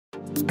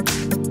Welcome,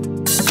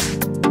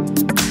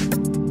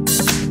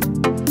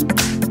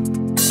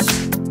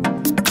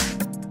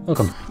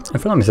 in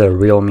front of me is a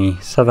Realme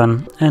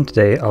 7 and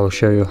today I'll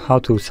show you how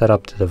to set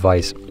up the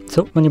device.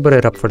 So when you boot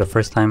it up for the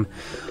first time,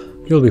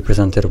 you'll be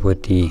presented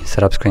with the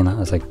setup screen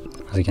as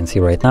you can see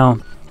right now.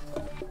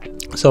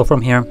 So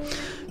from here,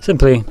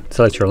 simply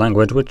select your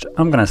language, which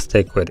I'm gonna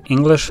stick with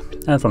English,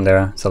 and from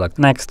there select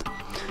next,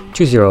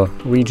 choose your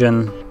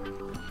region,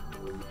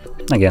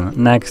 again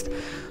next,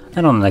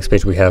 and on the next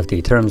page we have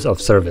the terms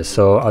of service.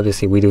 So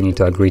obviously we do need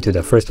to agree to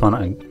the first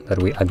one, that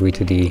we agree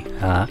to the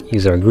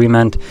user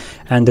agreement,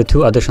 and the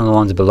two additional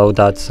ones below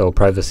that, so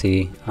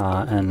privacy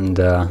and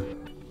I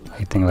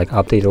think like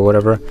update or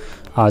whatever,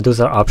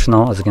 those are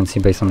optional, as you can see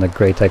based on the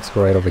gray text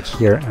right over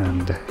here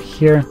and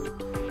here.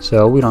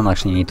 So we don't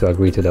actually need to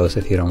agree to those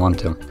if you don't want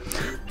to.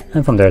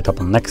 And from there tap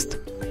on next,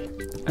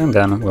 and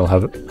then we'll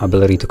have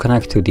ability to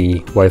connect to the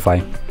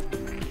Wi-Fi.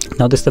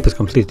 Now this step is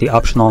completely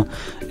optional.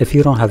 If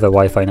you don't have a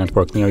Wi-Fi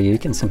network near you, you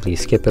can simply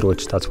skip it,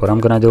 which that's what I'm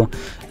gonna do.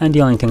 And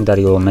the only thing that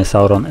you will miss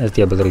out on is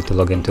the ability to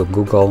log into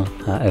Google.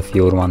 If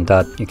you would want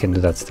that, you can do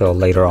that still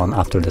later on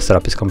after the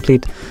setup is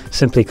complete.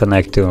 Simply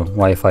connect to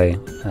Wi-Fi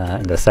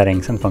in the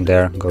settings, and from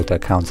there go to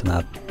accounts and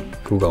add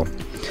Google.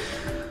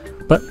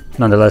 But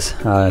nonetheless,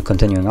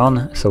 continuing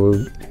on,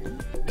 so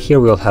here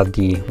we'll have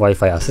the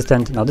Wi-Fi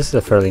assistant. Now this is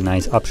a fairly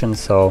nice option.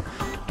 So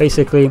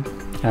basically,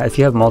 if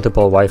you have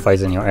multiple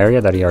Wi-Fis in your area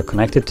that you are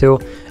connected to,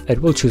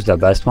 it will choose the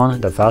best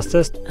one, the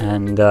fastest,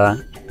 and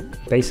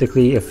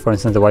basically if for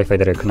instance the Wi-Fi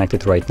that you're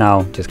connected to right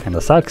now just kind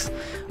of sucks,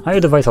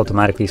 your device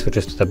automatically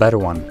switches to the better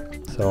one.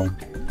 So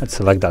let's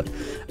select that.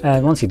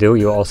 And once you do,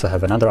 you also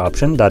have another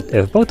option that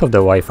if both of the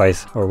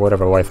Wi-Fis or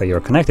whatever Wi-Fi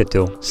you're connected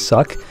to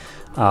suck,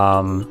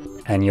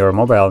 and your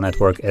mobile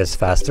network is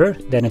faster,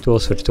 then it will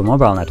switch to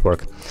mobile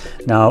network.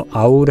 Now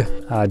I would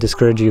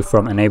discourage you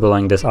from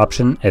enabling this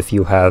option if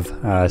you have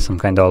some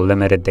kind of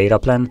limited data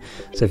plan.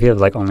 So if you have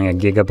like only a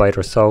gigabyte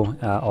or so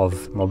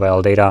of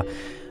mobile data,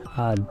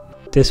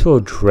 this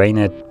will drain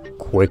it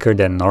quicker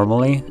than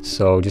normally,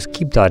 so just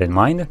keep that in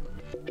mind.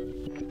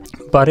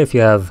 But if you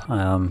have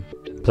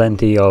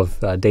plenty of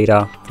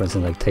data, for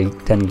instance like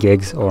 10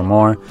 gigs or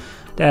more,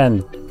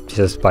 then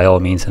just by all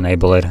means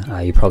enable it.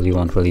 You probably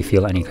won't really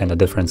feel any kind of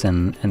difference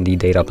in the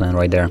data plan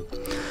right there.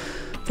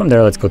 From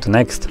there, let's go to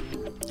next,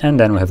 and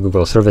then we have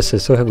Google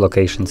services. So we have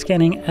location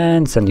scanning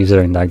and send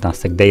user and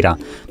diagnostic data.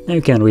 Now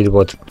you can read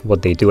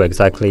what they do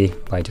exactly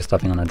by just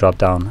tapping on a drop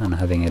down and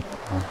having it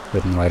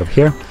written right over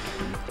here.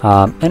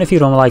 And if you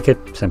don't like it,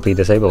 simply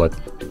disable it.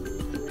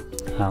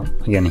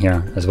 Again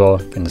here as well,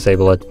 you can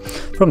disable it.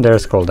 From there,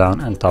 scroll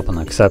down and tap on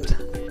accept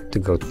to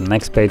go to the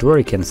next page where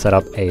you can set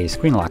up a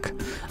screen lock.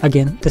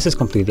 Again, this is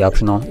completely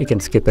optional. You can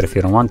skip it if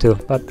you don't want to,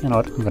 but you know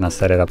what, I'm gonna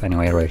set it up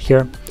anyway right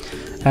here.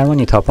 And when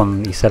you tap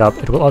on the setup,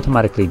 it will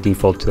automatically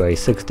default to a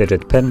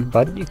 6-digit PIN,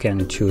 but you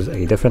can choose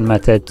a different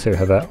method. So you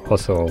have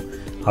also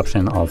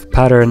option of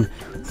pattern,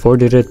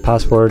 4-digit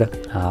password,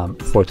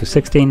 4 to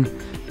 16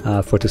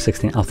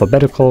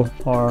 alphabetical,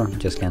 or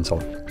just cancel.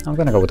 I'm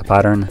gonna go with the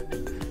pattern,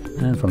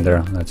 and from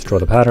there let's draw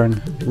the pattern,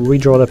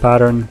 redraw the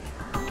pattern,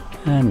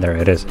 and there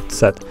it is, it's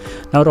set.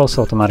 Now it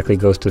also automatically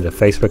goes to the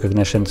face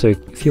recognition, so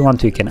if you want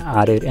to, you can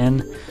add it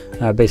in.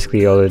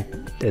 Basically all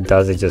it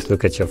does is just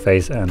look at your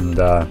face and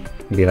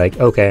be like,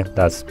 okay,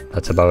 that's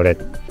about it,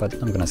 but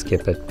I'm gonna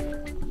skip it.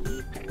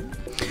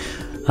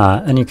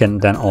 And you can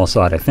then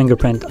also add a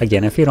fingerprint.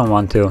 Again, if you don't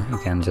want to, you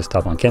can just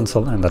tap on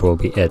cancel and that will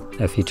be it.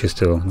 If you choose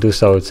to do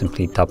so,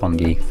 simply tap on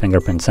the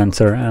fingerprint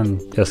sensor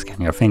and just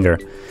scan your finger.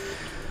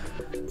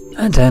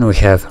 And then we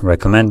have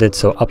recommended,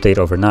 so update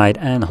overnight,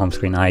 and home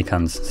screen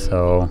icons.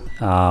 So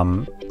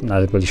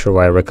not really sure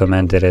why I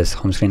recommended is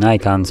home screen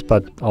icons,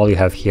 but all you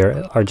have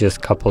here are just a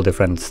couple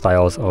different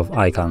styles of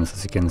icons,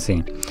 as you can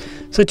see.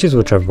 So choose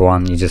whichever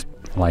one you just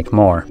like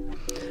more.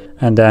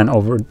 And then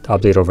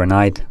update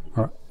overnight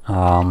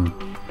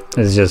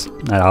is just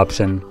an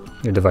option.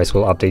 Your device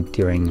will update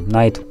during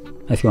night.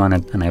 If you want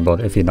it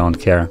enabled, if you don't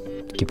care,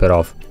 keep it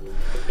off.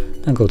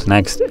 And go to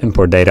next,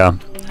 import data.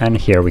 And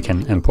here we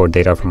can import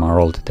data from our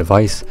old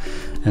device.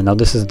 And now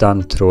this is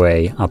done through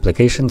a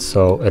application,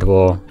 so it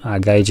will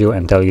guide you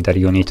and tell you that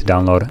you need to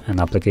download an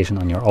application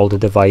on your old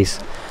device.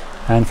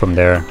 And from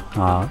there,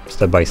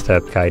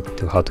 step-by-step guide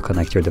to how to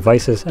connect your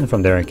devices. And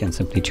from there, you can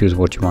simply choose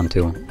what you want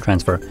to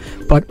transfer.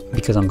 But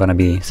because I'm going to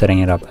be setting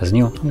it up as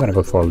new, I'm going to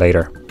go for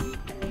later.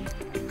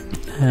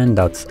 And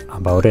that's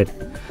about it.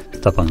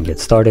 Tap on get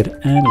started,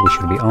 and we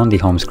should be on the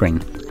home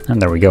screen. And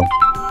there we go.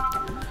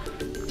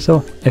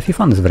 So if you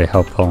found this very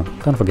helpful,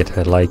 don't forget to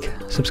hit like,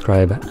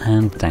 subscribe,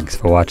 and thanks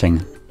for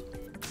watching.